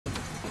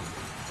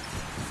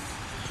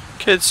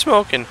Kid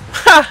smoking.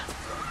 Ha!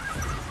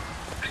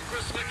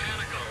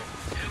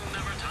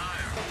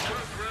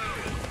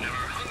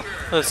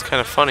 That's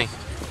kind of funny.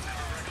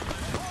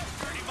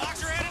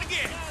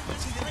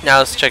 Now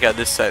let's check out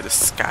this side, the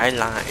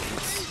skylines.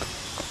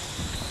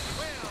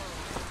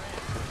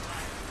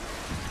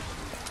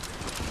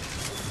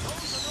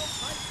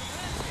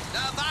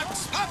 The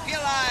Vox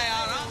Populi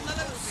are on the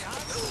loose.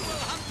 Who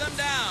will hunt them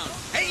down?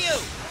 Hey you,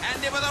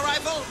 handy with a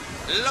rifle,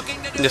 looking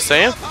to do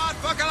your part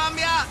for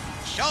Columbia?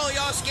 Show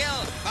your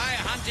skill by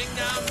hunting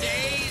down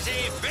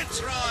Daisy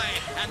Fitzroy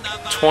and the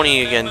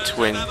 20 again to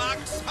win. The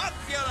Vox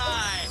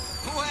Populi.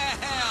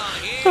 Well,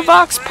 the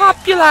Vox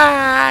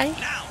Populi.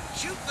 Now,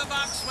 shoot the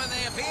Vox when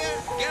they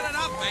appear, get it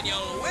up, and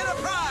you'll win a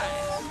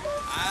prize.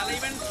 I'll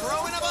even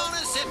throw in a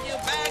bonus if you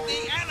bag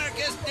the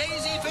anarchist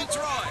Daisy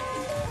Fitzroy.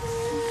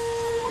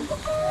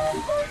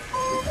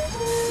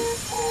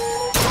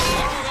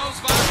 All those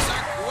Vox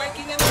are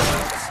quaking in their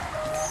boots.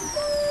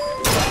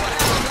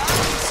 Well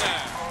done, sir.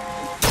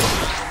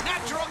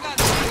 Natural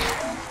gunshot.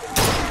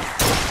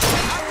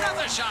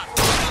 Another shot.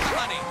 Another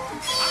money.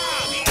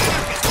 Ah, the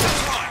anarchist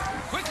Fitzroy.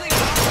 Quickly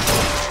now.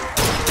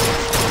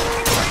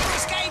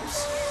 Escapes.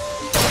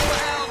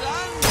 Well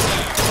done,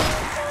 sir.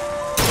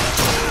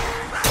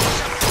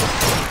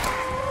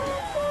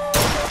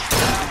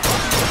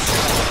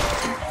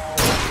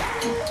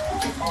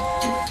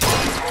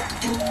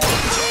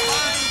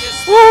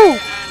 Woo! And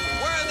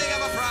worthy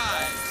of a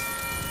prize.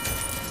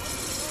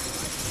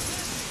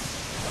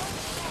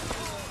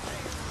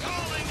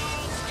 Calling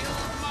all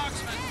skilled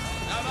marksmen.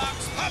 The Vox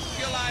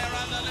Populi are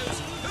on the loose.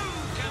 Who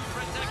can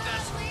protect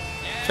us?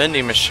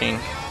 Vending machine.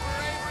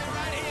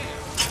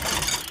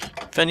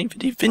 Vending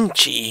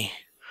Vinci.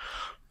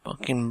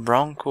 Fucking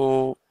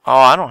Bronco. Oh,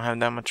 I don't have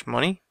that much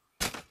money.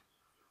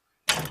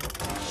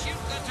 Shoot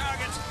the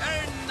targets,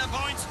 earn the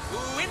points,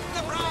 win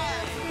the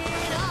prize.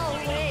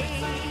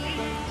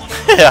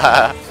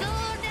 Yeah.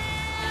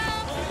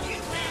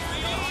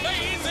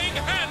 Amazing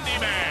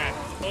handyman.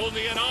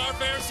 Only in our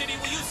fair city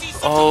will you see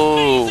such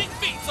amazing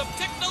feats of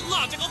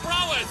technological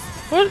prowess.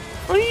 What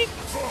are you?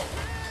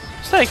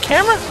 Is that a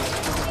camera?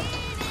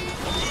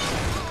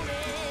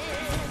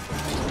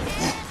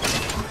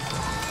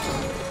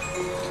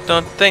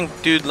 Don't think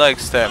dude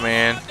likes that,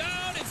 man.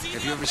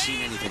 Have you ever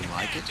seen anything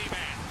like it?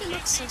 He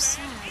looks so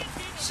sad.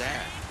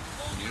 Sad.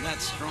 When you're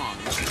that strong,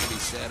 there's nothing to be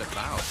sad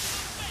about.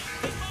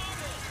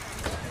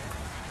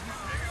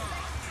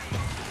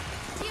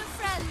 Dear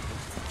friend,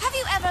 have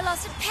you ever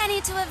lost a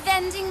penny to a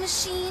vending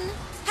machine?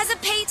 Has a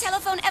pay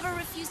telephone ever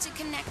refused to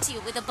connect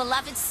you with a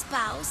beloved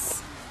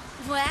spouse?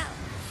 Well,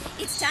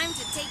 it's time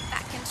to take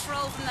back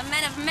control from the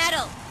men of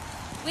metal.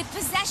 With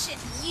possession,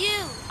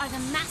 you are the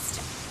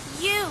master.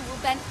 You will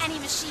bend any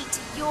machine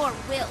to your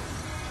will.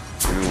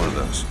 Give me one of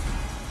those.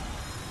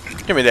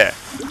 Give me that.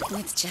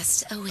 With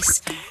just a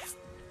whisper,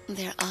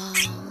 they're all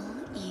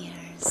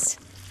ears.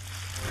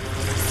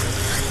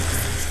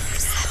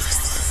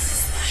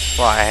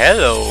 Why,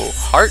 hello,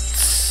 hearts.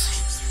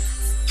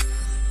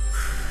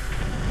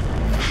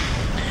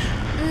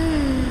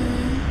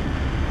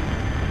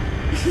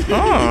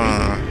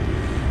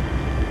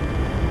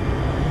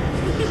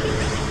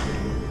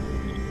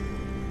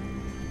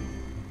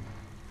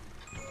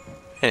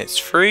 And it's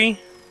free.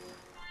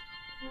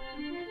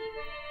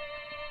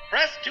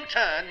 Press to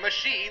turn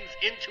machines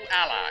into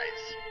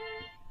allies.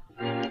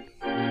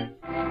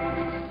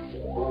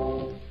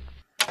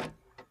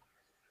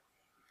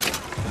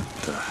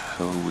 What the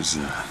hell was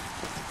that?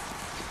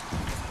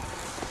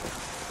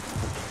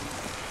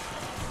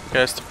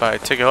 Guys, to buy a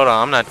ticket. Hold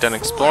on, I'm not done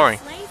exploring.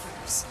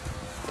 Flavors.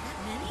 That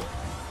many?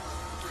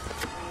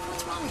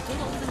 What's wrong with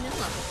good old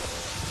vanilla?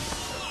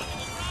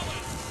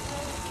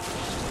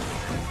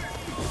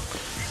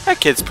 That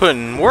kid's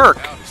putting in work.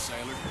 Howdy,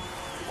 sailor.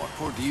 What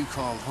port do you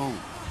call home?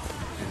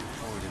 Been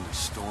deployed in a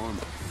storm.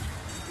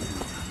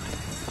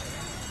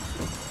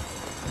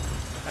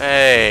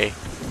 Hey.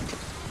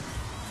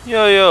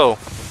 Yo, yo.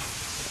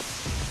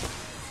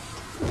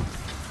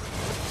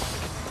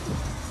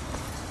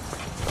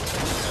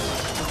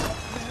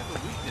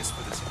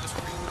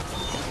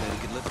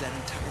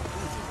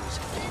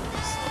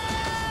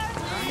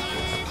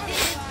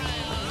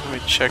 Let me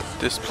check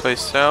this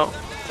place out.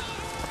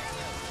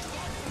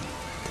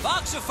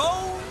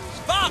 Voxophones,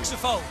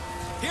 voxophone.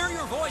 Hear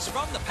your voice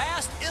from the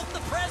past in the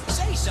present.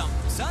 Say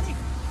something, sonny.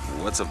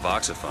 What's a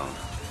voxophone?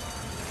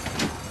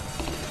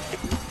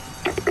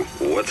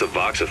 What's a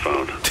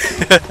voxophone?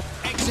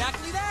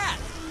 Exactly that.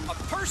 A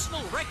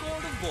personal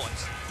record of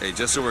voice. Hey,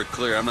 just so we're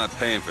clear, I'm not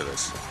paying for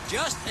this.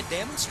 Just a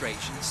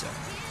demonstration, sir.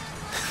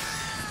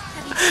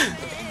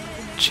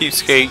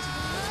 Cheapskate.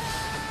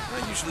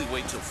 I usually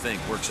wait till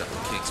Fink works up in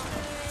Kingston.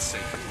 It's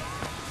safer.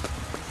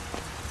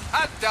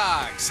 Hot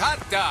dogs,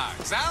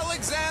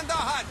 Alexander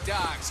hot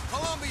dogs,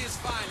 Columbia's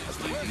finest.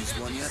 Have you used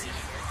one yet?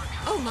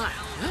 Oh my,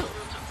 no.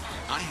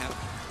 I have.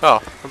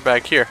 Oh, we're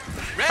back here.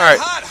 Red All right.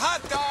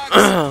 hot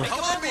dogs.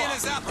 Columbian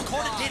is out.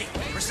 Record a ditty.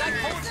 Recite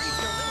poetry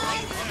for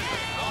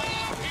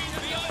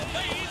your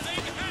little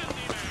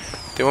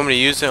They want me to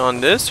use it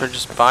on this or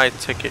just buy a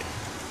ticket?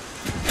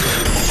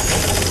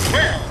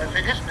 Well, if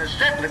it isn't a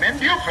Zeppelin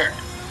Buford,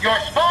 your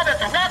spot at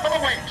the raffle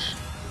awaits.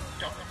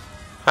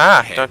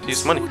 Ah, don't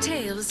use money. Or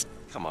tails.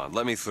 Come on,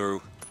 let me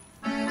through.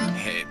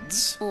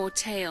 Heads. Or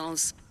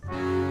tails.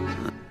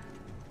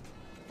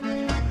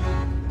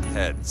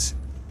 Heads.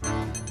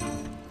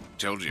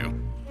 Told you.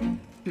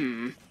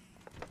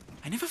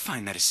 I never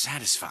find that as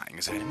satisfying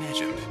as I'd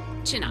imagined.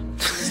 Chin up.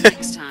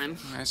 Next time.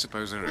 I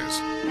suppose there is.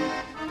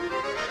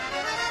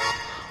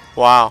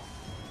 Wow.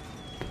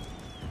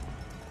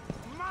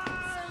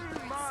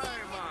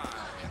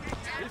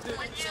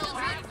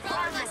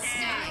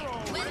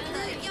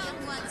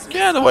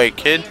 Get out of the way,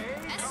 kid.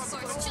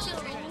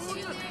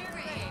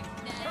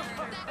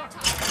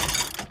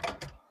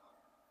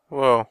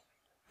 Whoa.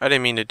 I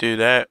didn't mean to do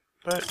that,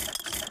 but...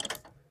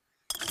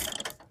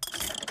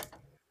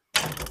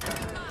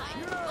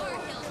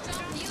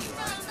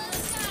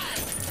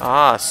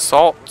 Ah,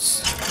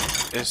 salts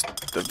is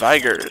the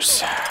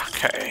Vigors.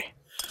 Okay.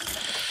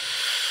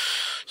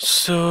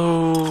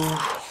 So...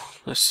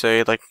 let's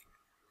say, like...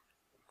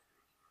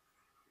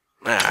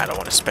 I don't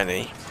want to spend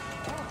any.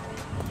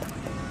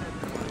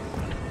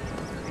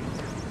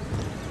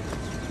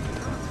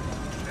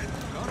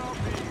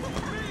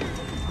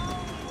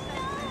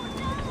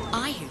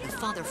 I hear the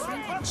Father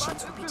Franklin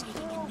machines will be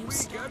taking in new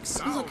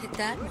stocks. Look at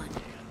that one.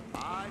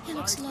 He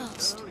looks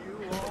lost.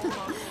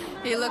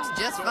 He looks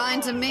just fine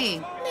to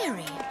me.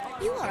 Mary,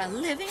 you are a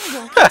living,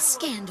 walking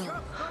scandal.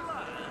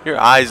 Your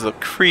eyes look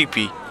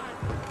creepy.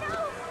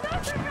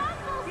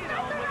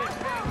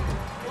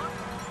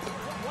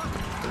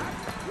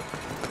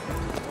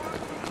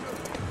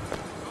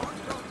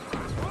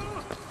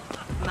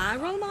 My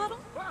role model?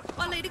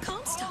 Well, Lady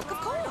Comstock, of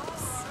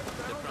course.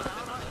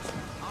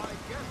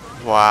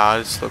 Wow,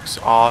 this looks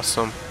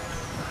awesome.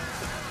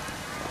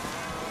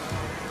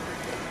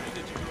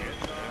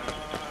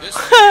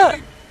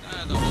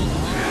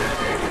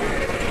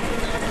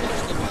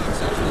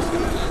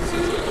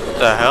 What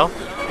the hell?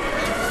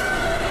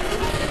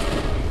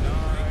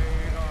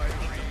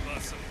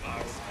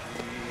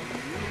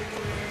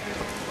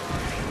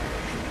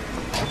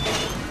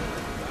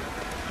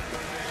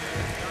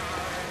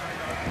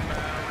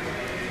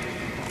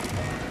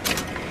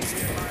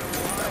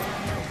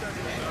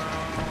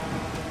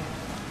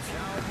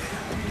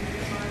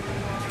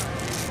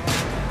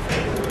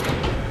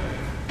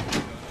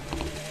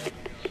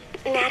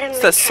 Madam, It's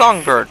that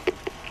songbird.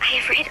 I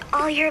have read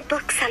all your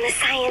books on the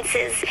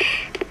sciences.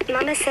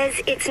 Mama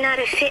says it's not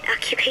a fit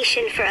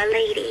occupation for a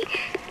lady,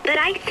 but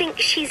I think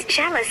she's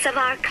jealous of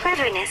our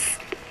cleverness.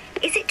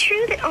 Is it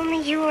true that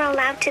only you are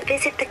allowed to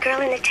visit the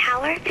girl in the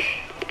tower?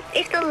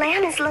 If the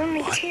lamb is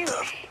lonely too,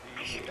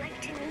 I should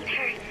like to meet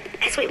her,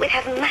 as we would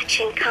have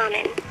much in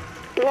common.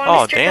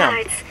 Warmest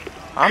regards.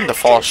 I'm the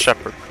false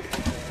shepherd.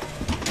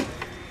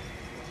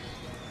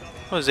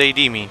 What does AD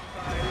mean?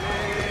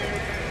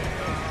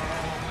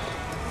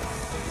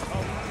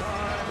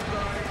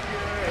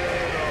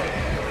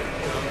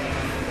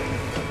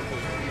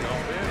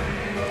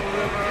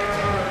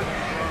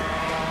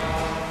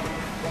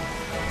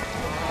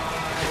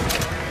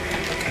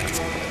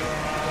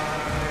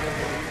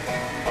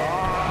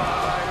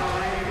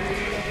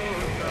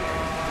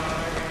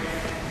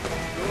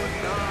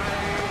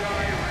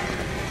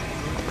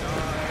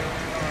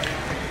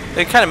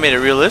 They kind of made it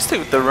realistic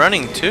with the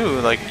running too,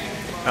 like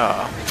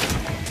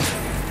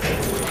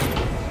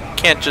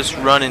can't just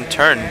run and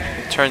turn.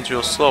 It turns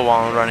real slow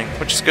while running,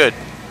 which is good.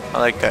 I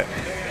like that.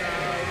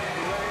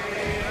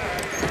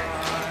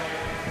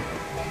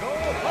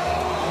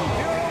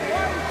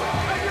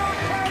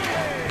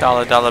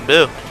 $1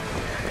 bill.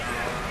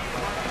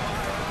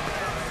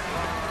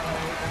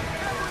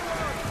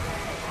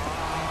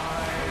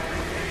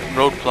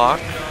 Roadblock.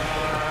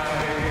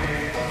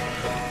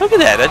 Look at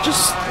that, that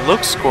just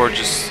looks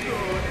gorgeous.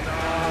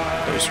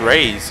 Those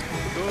rays.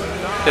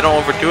 They don't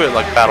overdo it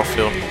like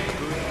Battlefield.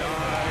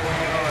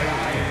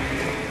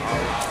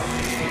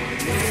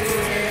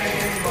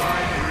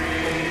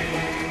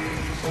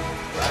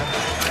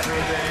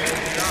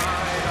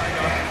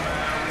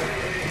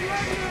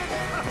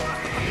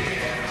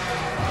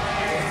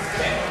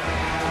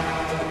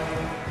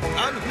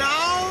 And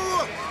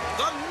now,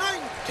 the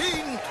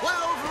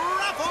 1912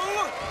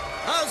 raffle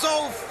has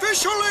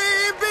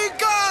officially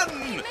begun!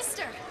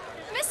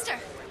 Mister!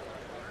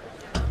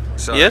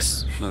 Sorry,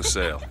 yes? No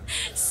sale.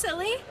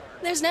 Silly.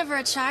 There's never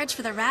a charge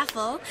for the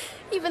raffle.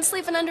 You've been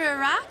sleeping under a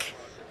rock?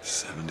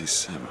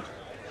 77.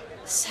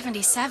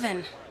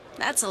 77.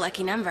 That's a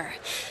lucky number.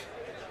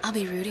 I'll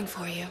be rooting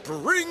for you.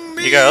 Bring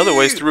me You got other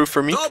ways to root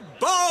for me. the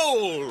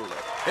bowl!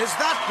 Is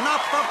that not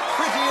the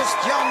prettiest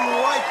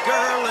young white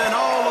girl in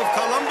all of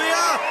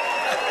Columbia?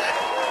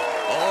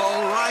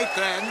 All right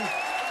then.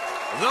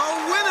 The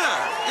winner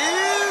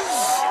is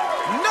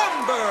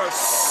number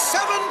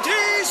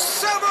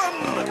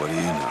 77! What do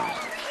you know?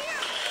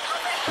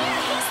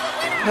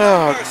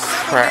 Oh,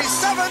 crap.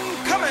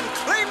 77 coming